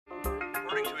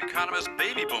According to economists,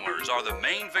 baby boomers are the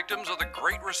main victims of the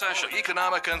Great Recession.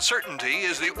 Economic uncertainty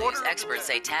is the order. These experts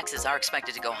say taxes are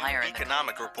expected to go higher.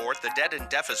 Economic report, the debt and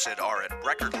deficit are at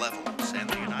record levels in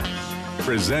the United States.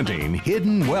 Presenting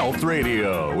Hidden Wealth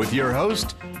Radio with your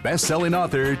host, best-selling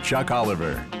author Chuck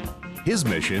Oliver. His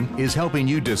mission is helping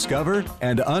you discover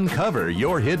and uncover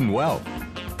your hidden wealth.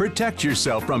 Protect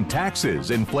yourself from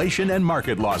taxes, inflation, and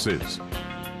market losses.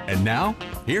 And now,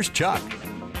 here's Chuck.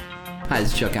 Hi,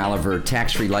 this is Chuck Oliver,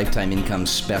 tax-free lifetime income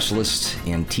specialist,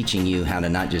 and teaching you how to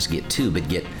not just get to, but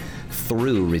get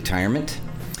through retirement.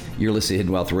 You're listening to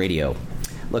Hidden Wealth Radio.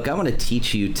 Look, I want to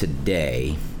teach you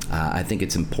today. I think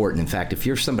it's important. In fact, if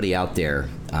you're somebody out there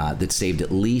that saved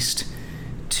at least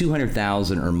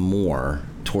 $200,000 or more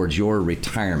towards your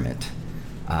retirement,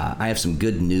 I have some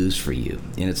good news for you.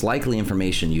 And it's likely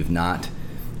information you've not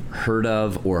heard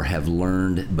of or have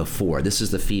learned before. This is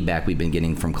the feedback we've been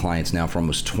getting from clients now for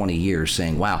almost 20 years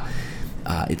saying, wow,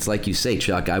 it's like you say,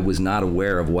 Chuck, I was not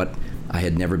aware of what I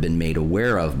had never been made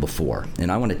aware of before.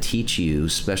 And I want to teach you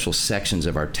special sections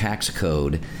of our tax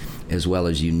code as well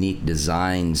as unique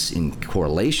designs in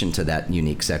correlation to that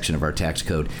unique section of our tax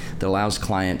code that allows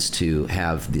clients to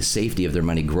have the safety of their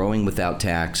money growing without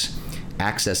tax,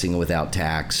 accessing it without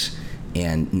tax,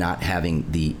 and not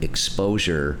having the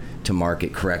exposure to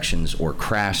market corrections or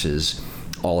crashes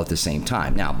all at the same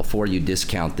time. Now, before you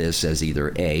discount this as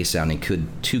either A, sounding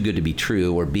too good to be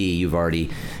true, or B, you've already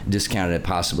discounted it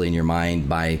possibly in your mind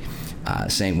by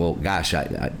saying, well, gosh,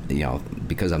 I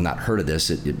because I've not heard of this,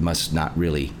 it must not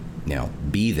really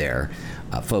be there.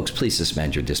 Folks, please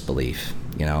suspend your disbelief.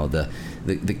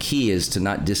 The key is to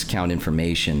not discount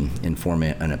information and form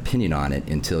an opinion on it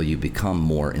until you become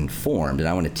more informed. And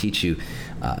I want to teach you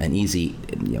an easy,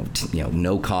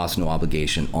 no cost, no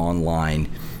obligation online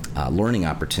learning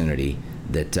opportunity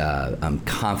that I'm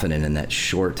confident in that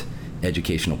short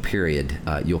educational period,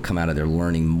 you'll come out of there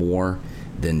learning more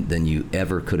than you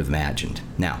ever could have imagined.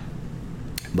 Now,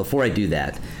 before I do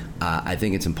that, I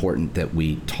think it's important that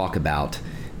we talk about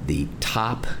the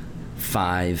top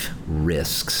 5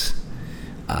 risks,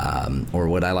 or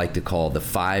what I like to call the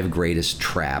 5 greatest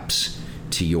traps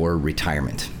to your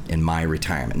retirement and my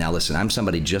retirement. Now listen, I'm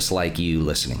somebody just like you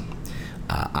listening.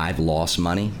 I've lost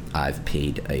money. I've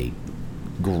paid a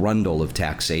grundle of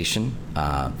taxation.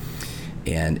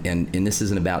 And this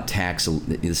isn't about tax.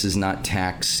 This is not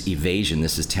tax evasion.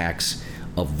 This is tax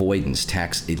avoidance,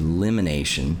 tax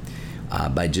elimination,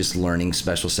 by just learning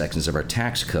special sections of our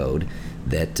tax code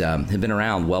that have been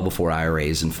around well before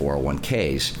IRAs and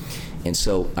 401ks. And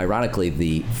so, ironically,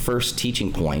 the first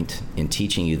teaching point in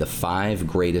teaching you the 5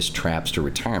 greatest traps to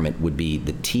retirement would be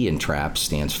the T in traps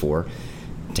stands for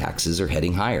taxes are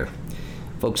heading higher.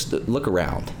 Folks, look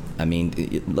around. I mean,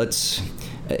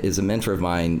 as a mentor of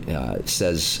mine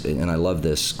says, and I love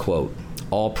this quote,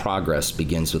 all progress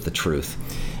begins with the truth.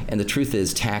 And the truth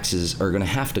is taxes are going to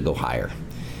have to go higher.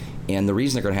 And the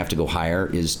reason they're going to have to go higher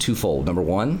is twofold. Number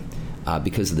one,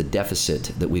 because of the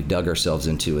deficit that we've dug ourselves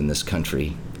into in this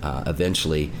country.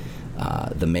 Eventually,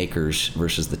 the makers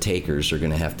versus the takers are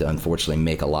going to have to, unfortunately,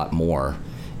 make a lot more,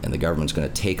 and the government's going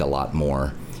to take a lot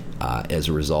more as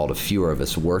a result of fewer of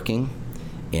us working,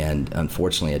 and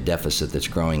unfortunately, a deficit that's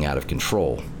growing out of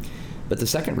control. But the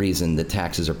second reason that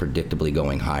taxes are predictably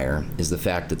going higher is the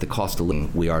fact that the cost of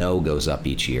living, we already know, goes up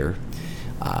each year.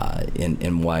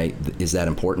 And why is that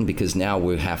important? Because now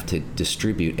we have to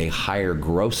distribute a higher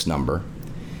gross number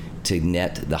to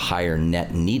net the higher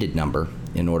net needed number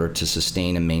in order to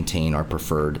sustain and maintain our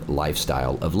preferred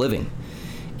lifestyle of living.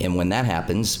 And when that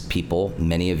happens, people,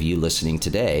 many of you listening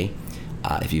today,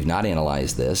 if you've not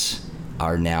analyzed this,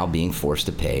 are now being forced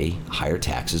to pay higher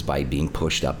taxes by being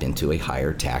pushed up into a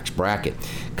higher tax bracket.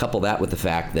 Couple that with the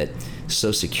fact that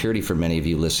Social Security, for many of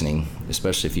you listening,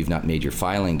 especially if you've not made your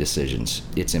filing decisions,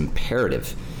 it's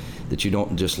imperative that you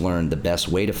don't just learn the best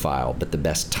way to file, but the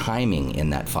best timing in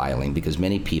that filing, because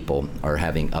many people are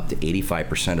having up to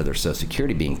 85% of their Social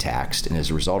Security being taxed, and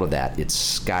as a result of that,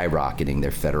 it's skyrocketing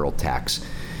their federal tax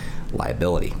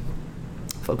liability.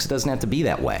 Folks, it doesn't have to be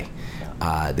that way.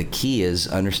 The key is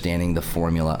understanding the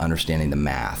formula, understanding the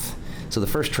math. So the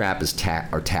first trap is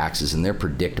are taxes, and they're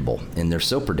predictable. And they're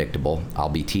so predictable, I'll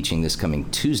be teaching this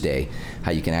coming Tuesday,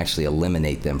 how you can actually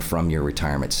eliminate them from your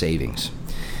retirement savings.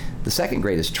 The second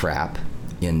greatest trap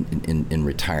in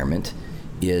retirement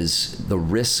is the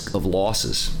risk of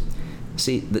losses.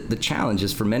 See, the challenge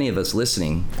is for many of us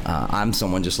listening, I'm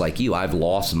someone just like you. I've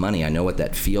lost money. I know what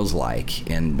that feels like.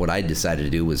 And what I decided to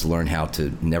do was learn how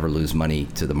to never lose money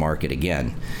to the market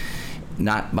again.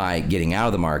 Not by getting out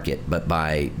of the market, but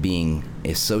by being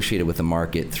associated with the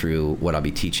market through what I'll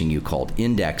be teaching you called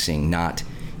indexing, not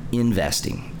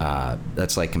investing.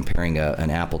 That's like comparing an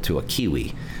apple to a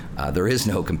kiwi. There is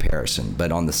no comparison,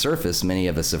 but on the surface, many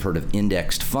of us have heard of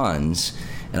indexed funds,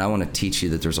 and I want to teach you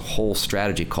that there's a whole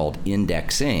strategy called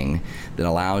indexing that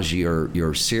allows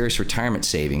your serious retirement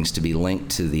savings to be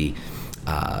linked to the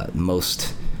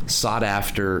most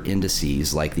sought-after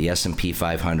indices like the S&P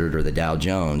 500 or the Dow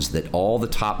Jones that all the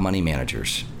top money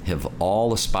managers have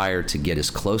all aspired to get as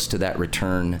close to that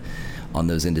return on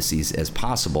those indices as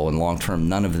possible, and long-term,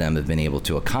 none of them have been able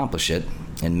to accomplish it,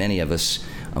 and many of us,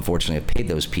 unfortunately, have paid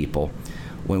those people.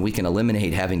 When we can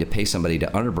eliminate having to pay somebody to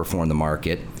underperform the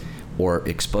market or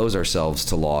expose ourselves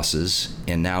to losses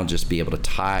and now just be able to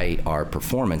tie our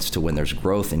performance to when there's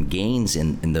growth and gains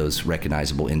in those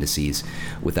recognizable indices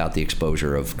without the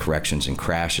exposure of corrections and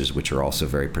crashes, which are also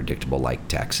very predictable, like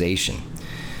taxation.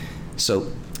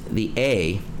 So the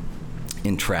A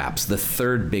in traps, the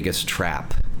third biggest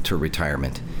trap to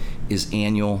retirement, is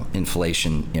annual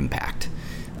inflation impact.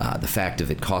 The fact of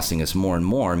it costing us more and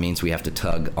more means we have to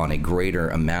tug on a greater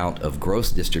amount of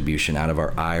gross distribution out of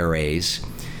our IRAs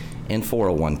and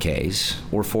 401ks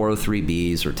or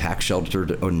 403bs or tax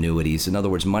sheltered annuities. In other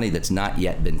words, money that's not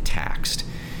yet been taxed.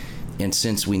 And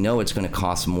since we know it's going to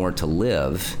cost more to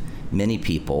live, many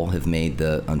people have made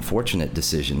the unfortunate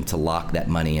decision to lock that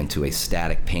money into a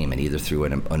static payment, either through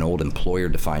an old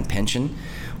employer-defined pension,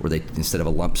 where they, instead of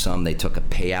a lump sum, they took a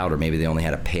payout, or maybe they only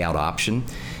had a payout option.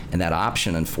 And that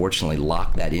option, unfortunately,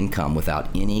 locked that income without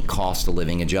any cost of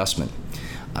living adjustment.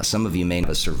 Some of you may have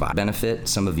a survivor benefit.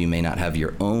 Some of you may not have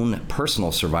your own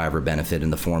personal survivor benefit in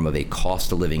the form of a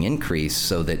cost of living increase,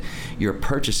 so that your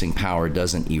purchasing power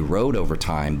doesn't erode over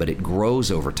time, but it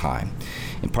grows over time.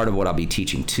 And part of what I'll be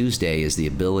teaching Tuesday is the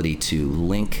ability to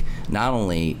link not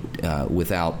only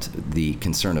without the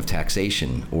concern of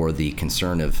taxation or the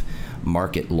concern of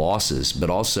market losses, but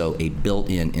also a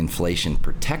built-in inflation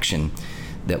protection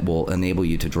that will enable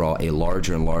you to draw a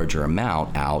larger and larger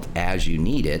amount out as you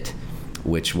need it,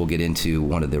 which we'll get into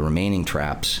one of the remaining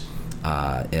traps,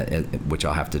 which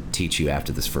I'll have to teach you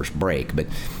after this first break. But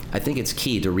I think it's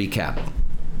key to recap.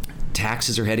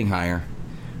 Taxes are heading higher.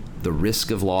 The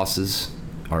risk of losses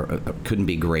couldn't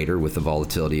be greater with the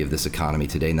volatility of this economy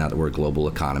today, now that we're a global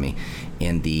economy.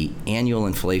 And the annual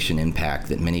inflation impact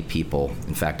that many people,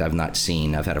 in fact, I've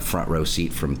had a front row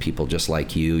seat from people just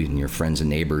like you and your friends and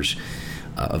neighbors,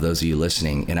 of those of you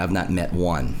listening, and I've not met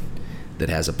one that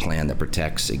has a plan that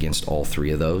protects against all three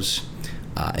of those.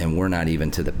 And we're not even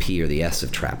to the P or the S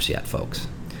of traps yet, folks.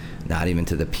 Not even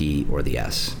to the P or the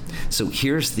S. So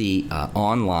here's the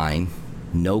online,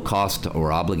 no cost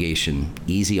or obligation,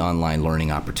 easy online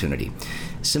learning opportunity.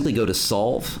 Simply go to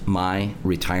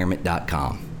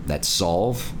solvemyretirement.com. That's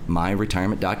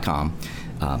solvemyretirement.com.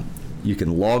 You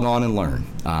can log on and learn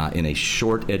in a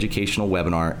short educational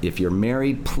webinar. If you're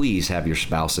married, please have your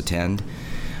spouse attend.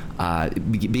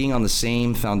 Being on the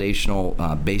same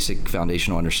basic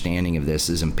foundational understanding of this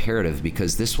is imperative,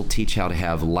 because this will teach how to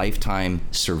have lifetime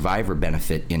survivor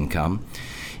benefit income.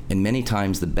 And many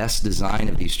times the best design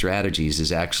of these strategies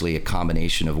is actually a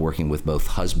combination of working with both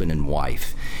husband and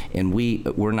wife. And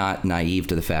we're not naive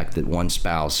to the fact that one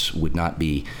spouse would not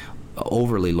be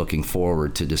overly looking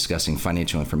forward to discussing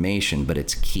financial information, but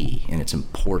it's key and it's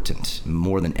important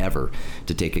more than ever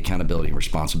to take accountability and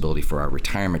responsibility for our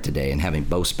retirement today. And having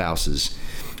both spouses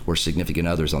or significant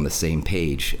others on the same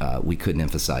page, we couldn't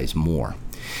emphasize more.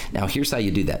 Now, here's how you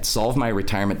do that.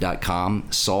 SolveMyRetirement.com,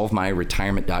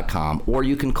 SolveMyRetirement.com, or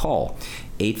you can call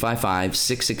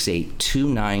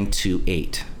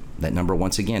 855-668-2928. That number,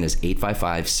 once again, is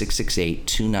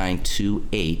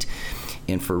 855-668-2928.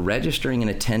 And for registering and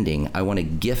attending, I want to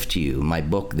gift you my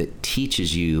book that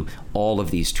teaches you all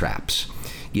of these traps,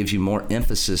 gives you more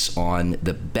emphasis on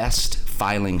the best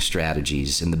filing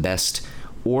strategies and the best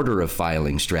order of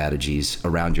filing strategies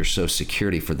around your Social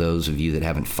Security for those of you that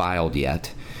haven't filed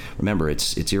yet. Remember,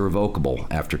 it's irrevocable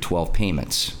after 12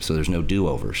 payments, so there's no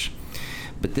do-overs.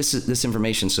 But this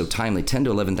information is so timely. 10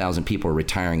 to 11,000 people are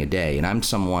retiring a day, and I'm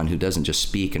someone who doesn't just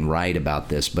speak and write about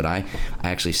this, but I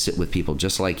actually sit with people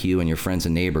just like you and your friends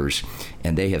and neighbors,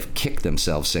 and they have kicked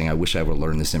themselves saying, I wish I would have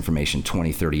learned this information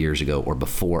 20, 30 years ago or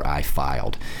before I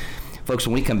filed. Folks,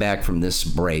 when we come back from this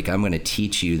break, I'm going to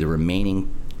teach you the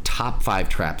remaining top 5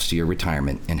 traps to your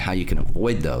retirement and how you can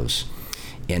avoid those.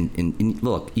 And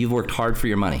look, you've worked hard for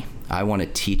your money. I want to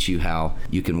teach you how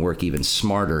you can work even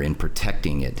smarter in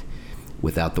protecting it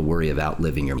without the worry of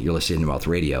outliving You're listening to Wealth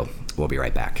Radio. We'll be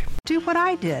right back. Do what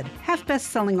I did. Have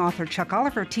best-selling author Chuck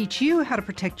Oliver teach you how to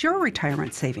protect your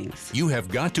retirement savings. You have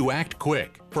got to act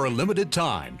quick. For a limited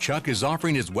time, Chuck is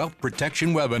offering his wealth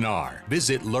protection webinar.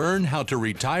 Visit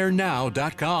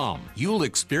learnhowtoretirenow.com. You'll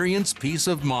experience peace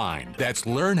of mind. That's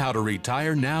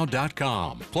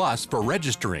learnhowtoretirenow.com. Plus, for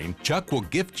registering, Chuck will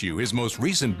gift you his most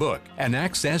recent book and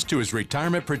access to his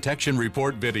retirement protection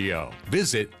report video.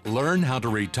 Visit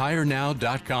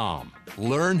learnhowtoretirenow.com.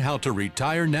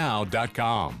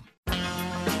 learnhowtoretirenow.com.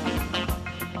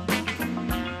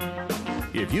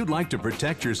 If you'd like to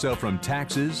protect yourself from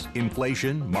taxes,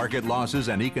 inflation, market losses,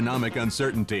 and economic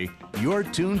uncertainty, you're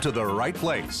tuned to the right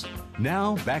place.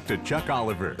 Now, back to Chuck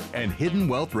Oliver and Hidden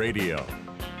Wealth Radio.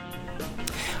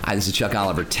 Hi, this is Chuck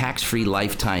Oliver, tax-free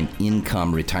lifetime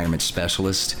income retirement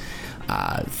specialist.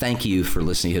 Thank you for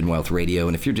listening to Hidden Wealth Radio.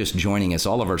 And if you're just joining us,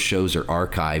 all of our shows are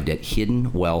archived at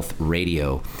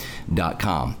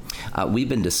hiddenwealthradio.com. We've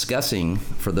been discussing,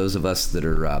 for those of us that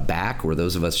are back or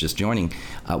those of us just joining,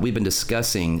 we've been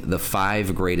discussing the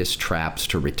 5 greatest traps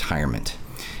to retirement.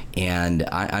 And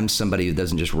I'm somebody who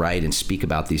doesn't just write and speak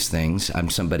about these things. I'm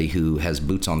somebody who has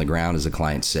boots on the ground, as the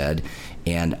client said.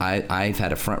 And I've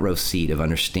had a front row seat of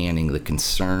understanding the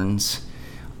concerns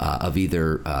of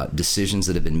either decisions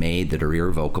that have been made that are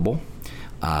irrevocable,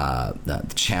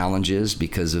 the challenges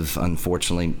because of,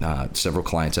 unfortunately, several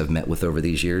clients I've met with over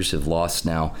these years have lost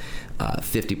now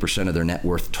 50% of their net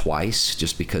worth twice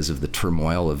just because of the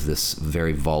turmoil of this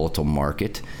very volatile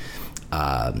market.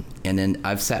 And then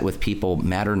I've sat with people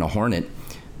madder than a hornet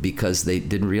because they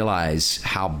didn't realize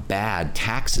how bad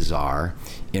taxes are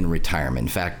in retirement. In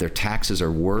fact, their taxes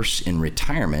are worse in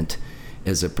retirement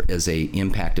as a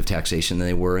impact of taxation than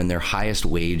they were in their highest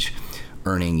wage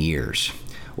earning years.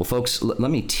 Well, folks, let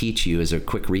me teach you as a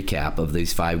quick recap of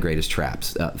these 5 greatest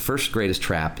traps. First greatest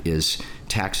trap is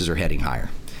taxes are heading higher.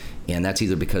 And that's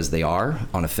either because they are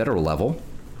on a federal level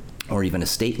or even a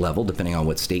state level, depending on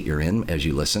what state you're in as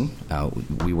you listen.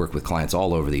 We work with clients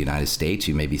all over the United States.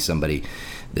 You may be somebody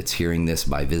that's hearing this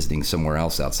by visiting somewhere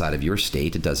else outside of your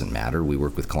state. It doesn't matter. We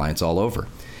work with clients all over.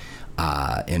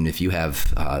 And if you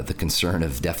have the concern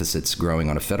of deficits growing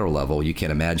on a federal level, you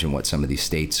can't imagine what some of these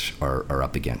states are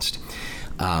up against.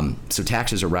 So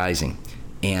taxes are rising.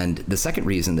 And the second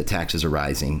reason that taxes are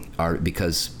rising are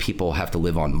because people have to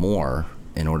live on more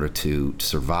in order to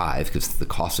survive because the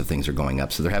cost of things are going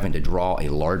up. So they're having to draw a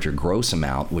larger gross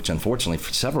amount, which unfortunately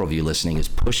for several of you listening is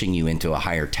pushing you into a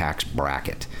higher tax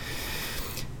bracket.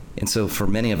 And so for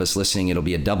many of us listening, it'll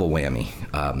be a double whammy.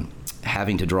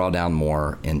 Having to draw down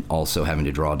more and also having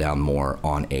to draw down more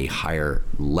on a higher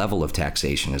level of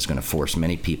taxation is going to force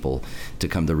many people to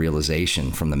come to the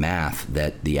realization from the math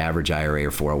that the average IRA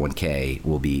or 401k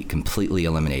will be completely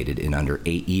eliminated in under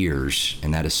 8 years,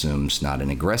 and that assumes not an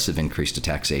aggressive increase to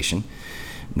taxation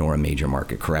nor a major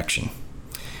market correction.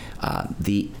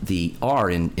 The R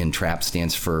in TRAP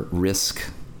stands for risk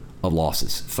of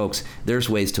losses. Folks, there's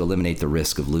ways to eliminate the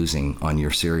risk of losing on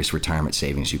your serious retirement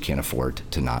savings you can't afford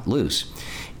to not lose.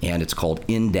 And it's called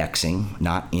indexing,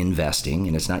 not investing.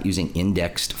 And it's not using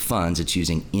indexed funds. It's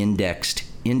using indexed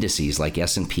indices like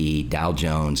S&P, Dow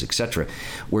Jones, etc.,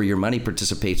 where your money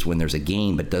participates when there's a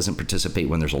gain but doesn't participate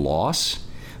when there's a loss.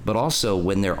 But also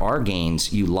when there are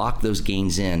gains, you lock those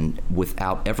gains in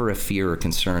without ever a fear or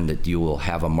concern that you will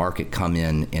have a market come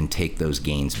in and take those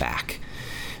gains back.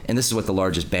 And this is what the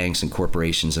largest banks and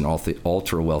corporations and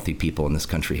ultra wealthy people in this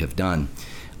country have done,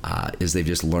 is they've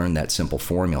just learned that simple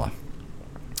formula.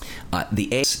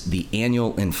 The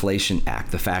Annual Inflation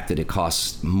Act, the fact that it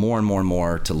costs more and more and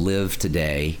more to live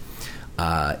today,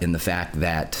 and the fact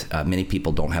that many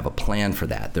people don't have a plan for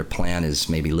that. Their plan is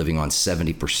maybe living on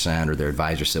 70%, or their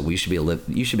advisor said, well, you should be able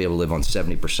to live on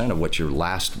 70% of what your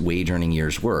last wage earning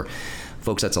years were.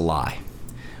 Folks, that's a lie.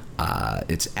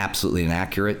 It's absolutely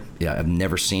inaccurate. I've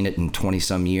never seen it in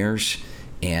 20-some years,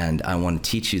 and I want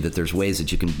to teach you that there's ways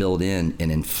that you can build in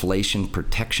an inflation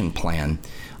protection plan,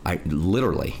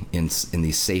 literally in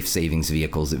these safe savings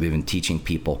vehicles that we've been teaching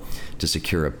people to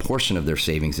secure a portion of their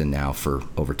savings in now for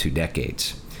over 2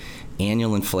 decades.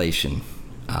 Annual inflation,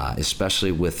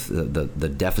 especially with the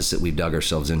deficit we've dug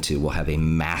ourselves into, will have a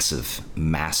massive,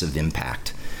 massive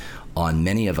impact on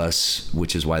many of us,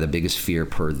 which is why the biggest fear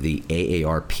per the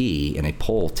AARP in a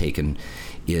poll taken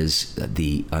is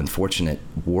the unfortunate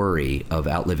worry of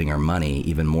outliving our money,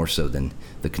 even more so than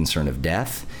the concern of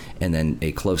death. And then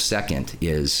a close second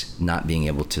is not being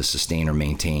able to sustain or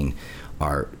maintain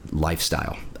our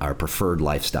lifestyle, our preferred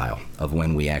lifestyle of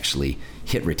when we actually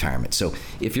hit retirement. So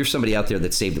if you're somebody out there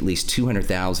that saved at least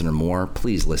 $200,000 or more,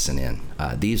 please listen in.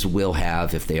 These will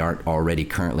have, if they aren't already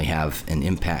currently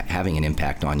having an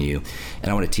impact on you.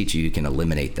 And I want to teach you can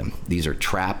eliminate them. These are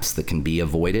traps that can be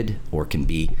avoided or can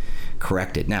be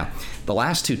corrected. Now, the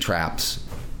last two traps,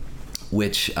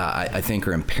 which I think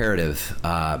are imperative,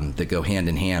 that go hand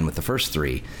in hand with the first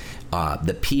three,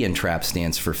 the P in TRAP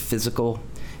stands for physical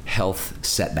health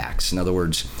setbacks. In other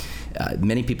words,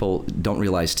 many people don't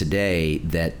realize today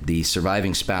that the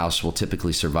surviving spouse will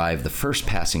typically survive the first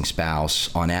passing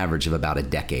spouse on average of about a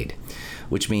decade,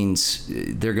 which means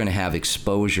they're going to have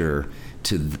exposure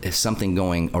to something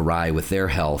going awry with their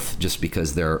health just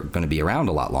because they're going to be around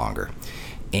a lot longer.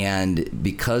 And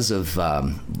because of,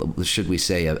 should we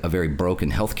say, a very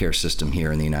broken healthcare system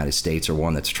here in the United States, or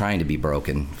one that's trying to be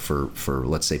broken for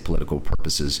let's say, political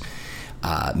purposes,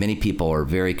 many people are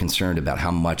very concerned about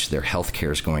how much their health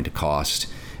care is going to cost,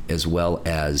 as well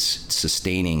as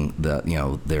sustaining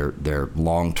their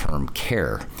long-term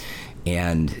care.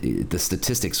 And the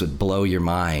statistics would blow your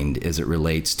mind as it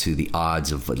relates to the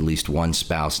odds of at least one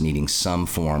spouse needing some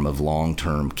form of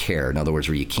long-term care. In other words,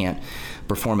 where you can't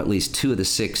perform at least 2 of the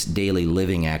 6 daily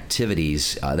living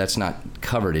activities. That's not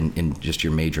covered in just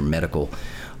your major medical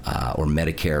or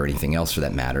Medicare or anything else for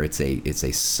that matter. It's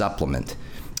a supplement,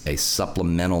 a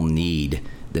supplemental need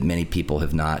that many people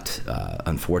have not,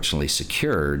 unfortunately,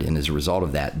 secured. And as a result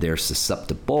of that, they're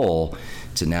susceptible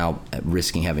to now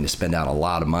risking having to spend out a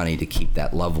lot of money to keep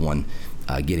that loved one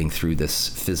getting through this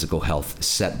physical health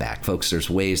setback. Folks, there's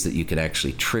ways that you can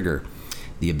actually trigger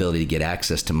the ability to get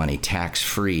access to money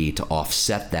tax-free to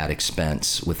offset that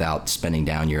expense without spending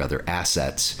down your other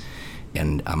assets.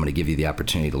 And I'm going to give you the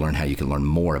opportunity to learn how you can learn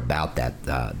more about that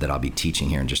that I'll be teaching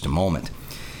here in just a moment.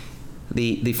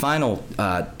 The final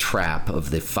trap of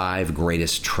the 5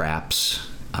 greatest traps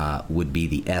would be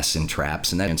the S in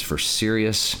traps, and that stands for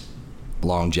serious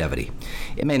longevity.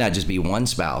 It may not just be one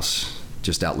spouse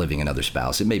just outliving another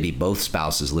spouse. It may be both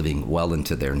spouses living well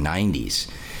into their 90s.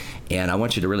 And I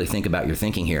want you to really think about your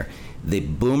thinking here. The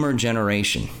boomer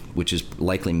generation, which is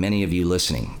likely many of you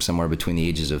listening, somewhere between the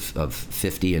ages of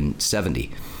 50 and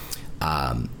 70,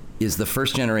 is the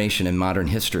first generation in modern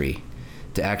history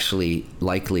to actually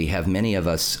likely have many of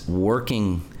us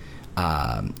working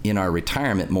in our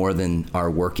retirement more than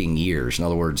our working years. In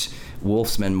other words, we'll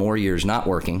spend more years not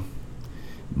working,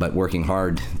 but working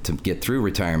hard to get through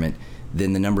retirement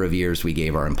than the number of years we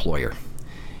gave our employer.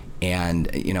 And,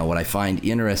 what I find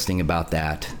interesting about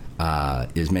that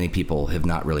is many people have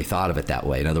not really thought of it that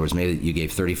way. In other words, maybe you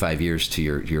gave 35 years to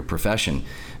your profession,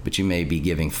 but you may be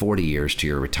giving 40 years to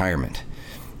your retirement.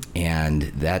 And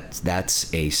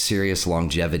that's a serious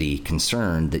longevity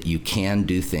concern, that you can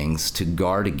do things to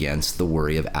guard against the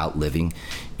worry of outliving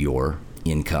your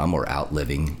income or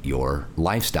outliving your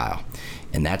lifestyle.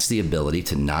 And that's the ability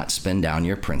to not spend down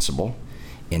your principal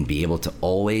and be able to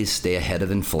always stay ahead of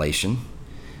inflation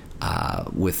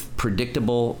with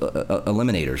predictable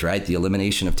eliminators, right? The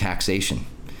elimination of taxation,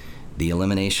 the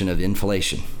elimination of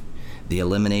inflation, the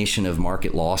elimination of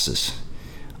market losses,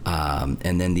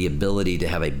 and then the ability to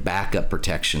have a backup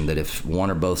protection that if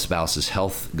one or both spouses'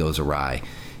 health goes awry,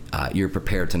 you're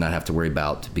prepared to not have to worry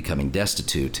about becoming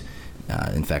destitute.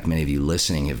 In fact, many of you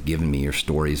listening have given me your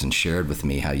stories and shared with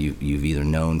me how you've either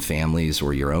known families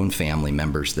or your own family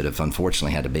members that have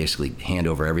unfortunately had to basically hand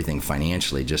over everything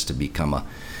financially just to become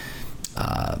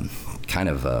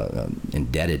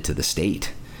indebted to the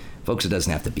state. Folks, it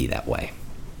doesn't have to be that way.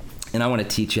 And I want to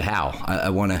teach you how. I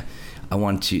want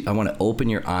to open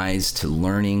your eyes to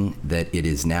learning that it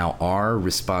is now our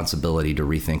responsibility to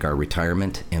rethink our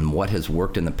retirement, and what has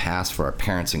worked in the past for our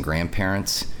parents and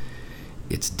grandparents,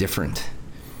 it's different.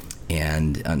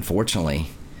 And unfortunately,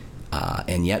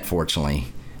 and yet fortunately,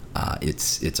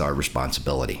 it's our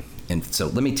responsibility. And so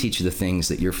let me teach you the things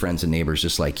that your friends and neighbors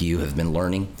just like you have been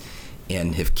learning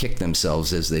and have kicked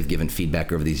themselves as they've given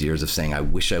feedback over these years of saying, I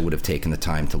wish I would have taken the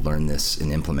time to learn this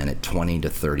and implement it 20 to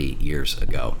 30 years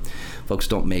ago. Folks,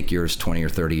 don't make yours 20 or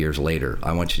 30 years later.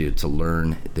 I want you to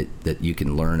learn that you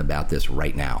can learn about this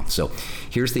right now. So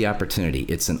here's the opportunity.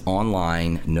 It's an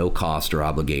online, no cost or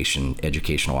obligation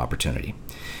educational opportunity.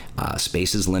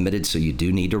 Space is limited, so you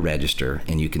do need to register,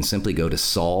 and you can simply go to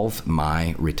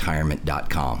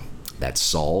solvemyretirement.com.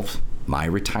 That's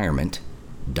solvemyretirement.com.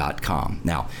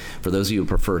 Now, for those of you who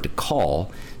prefer to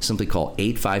call, simply call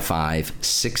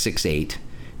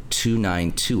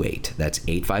 855-668-2928. That's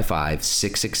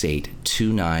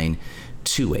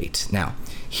 855-668-2928. Now,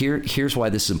 here's why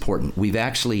this is important. We've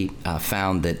actually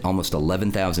found that almost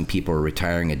 11,000 people are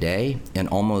retiring a day, and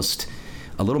almost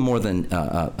a little more than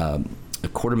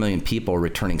 250,000 people are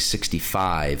returning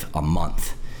 65 a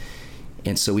month.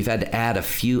 And so we've had to add a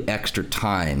few extra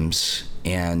times.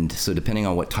 And so depending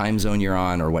on what time zone you're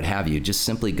on or what have you, just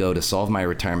simply go to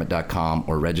solvemyretirement.com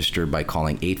or register by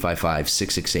calling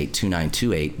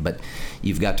 855-668-2928. But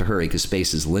you've got to hurry because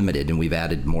space is limited, and we've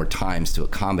added more times to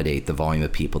accommodate the volume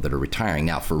of people that are retiring.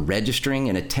 Now, for registering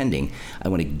and attending, I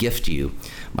want to gift you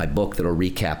my book that will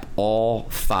recap all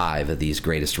 5 of these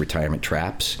greatest retirement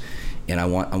traps. And I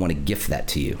want to gift that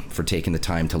to you for taking the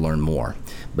time to learn more.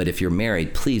 But if you're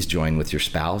married, please join with your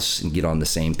spouse and get on the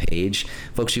same page.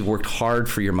 Folks, you've worked hard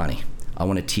for your money. I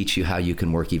want to teach you how you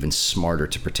can work even smarter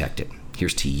to protect it.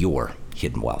 Here's to your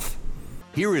hidden wealth.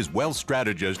 Here is wealth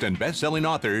strategist and best-selling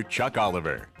author Chuck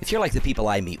Oliver. If you're like the people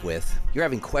I meet with, you're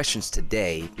having questions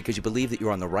today because you believe that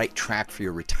you're on the right track for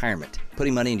your retirement,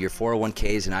 putting money into your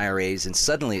 401ks and IRAs, and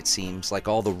suddenly it seems like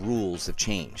all the rules have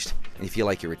changed, and you feel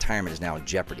like your retirement is now in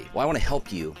jeopardy. Well, I want to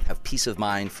help you have peace of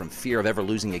mind from fear of ever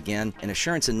losing again and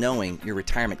assurance in knowing your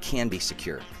retirement can be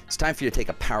secure. It's time for you to take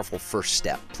a powerful first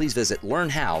step. Please visit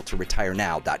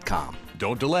learnhowtoretirenow.com.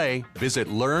 Don't delay. Visit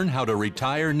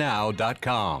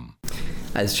learnhowtoretirenow.com.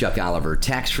 As Chuck Oliver,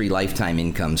 tax-free lifetime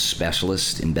income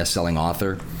specialist and best-selling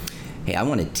author. Hey, I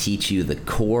want to teach you the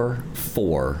core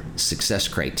 4 success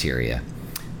criteria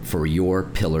for your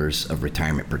pillars of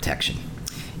retirement protection.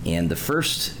 And the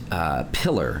first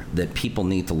pillar that people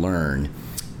need to learn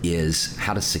is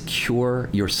how to secure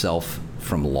yourself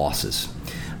from losses.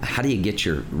 How do you get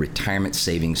your retirement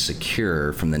savings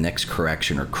secure from the next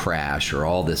correction or crash or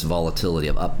all this volatility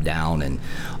of up, down, and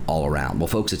all around? Well,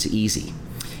 folks, it's easy.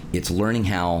 It's learning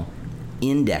how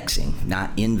indexing,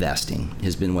 not investing,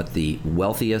 has been what the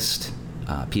wealthiest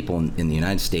people in the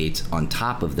United States, on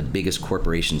top of the biggest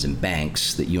corporations and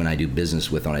banks that you and I do business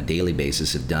with on a daily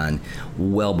basis, have done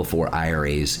well before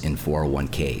IRAs and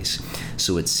 401ks.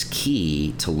 So it's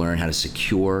key to learn how to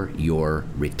secure your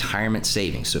retirement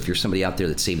savings. So if you're somebody out there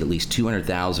that saved at least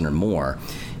 $200,000 or more,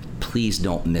 please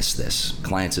don't miss this.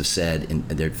 Clients have said, and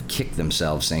they've kicked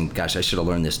themselves saying, gosh, I should have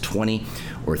learned this 20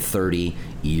 or 30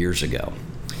 years ago.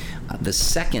 The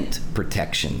second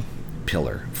protection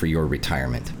pillar for your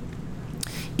retirement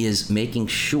is making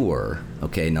sure,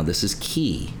 okay, now this is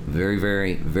key, very,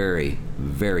 very, very,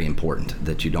 very important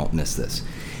that you don't miss this.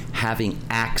 Having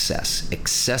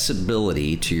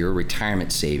accessibility to your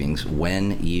retirement savings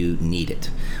when you need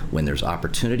it. When there's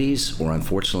opportunities, or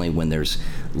unfortunately when there's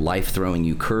life throwing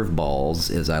you curveballs,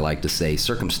 as I like to say,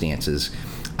 circumstances,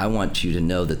 I want you to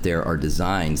know that there are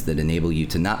designs that enable you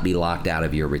to not be locked out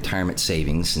of your retirement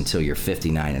savings until you're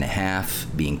 59 and a half,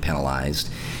 being penalized,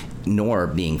 nor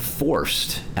being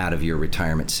forced out of your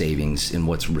retirement savings in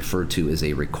what's referred to as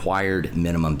a required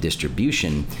minimum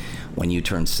distribution when you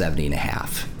turn 70 and a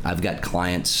half. I've got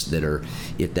clients that are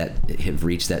have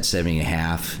reached that 70 and a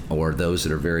half, or those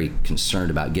that are very concerned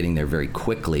about getting there very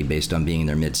quickly based on being in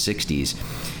their mid-60s.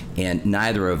 And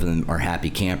neither of them are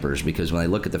happy campers, because when they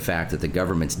look at the fact that the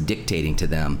government's dictating to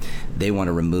them, they want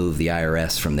to remove the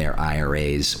IRS from their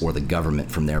IRAs or the government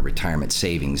from their retirement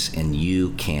savings, and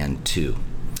you can too.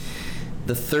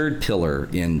 The third pillar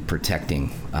in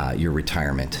protecting your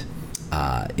retirement,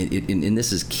 and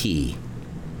this is key,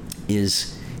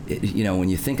 is, when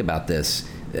you think about this,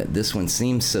 this one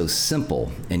seems so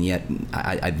simple, and yet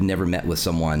I've never met with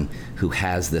someone who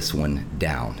has this one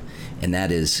down, and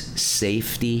that is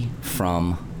safety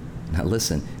from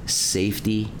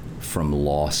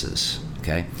losses,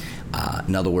 okay?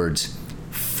 In other words,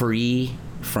 free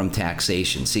from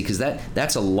taxation. See, because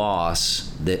that's a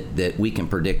loss that we can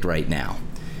predict right now,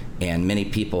 and many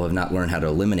people have not learned how to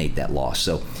eliminate that loss.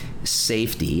 So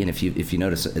safety, and if you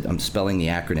notice, I'm spelling the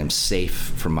acronym SAFE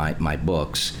from my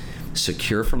books: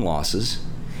 secure from losses,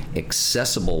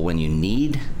 accessible when you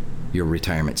need your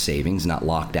retirement savings, not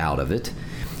locked out of it,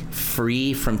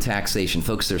 free from taxation.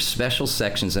 Folks, there's special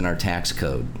sections in our tax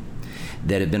code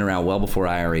that have been around well before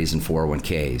IRAs and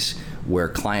 401ks, where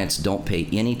clients don't pay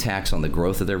any tax on the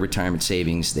growth of their retirement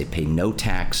savings. They pay no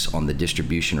tax on the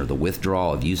distribution or the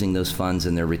withdrawal of using those funds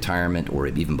in their retirement or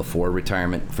even before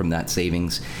retirement from that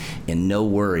savings, and no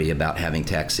worry about having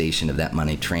taxation of that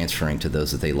money transferring to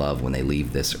those that they love when they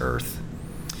leave this earth.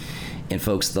 And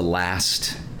folks, the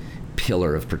last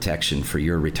pillar of protection for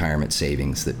your retirement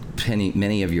savings that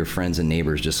many of your friends and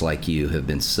neighbors just like you have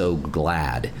been so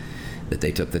glad that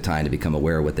they took the time to become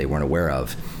aware of what they weren't aware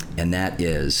of. And that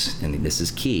is, and this is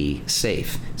key,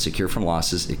 safe, secure from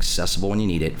losses, accessible when you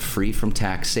need it, free from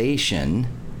taxation,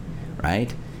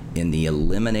 right? In the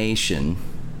elimination,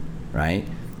 right,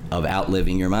 of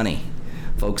outliving your money.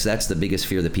 Folks, that's the biggest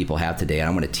fear that people have today. And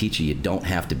I want to teach you don't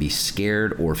have to be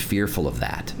scared or fearful of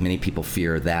that. Many people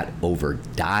fear that over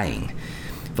dying.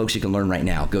 Folks, you can learn right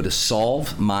now. Go to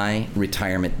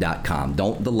solvemyretirement.com.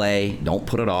 Don't delay. Don't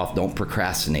put it off. Don't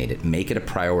procrastinate it. Make it a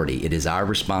priority. It is our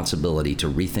responsibility to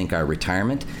rethink our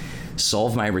retirement.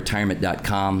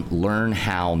 Solvemyretirement.com. Learn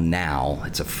how now.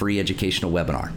 It's a free educational webinar.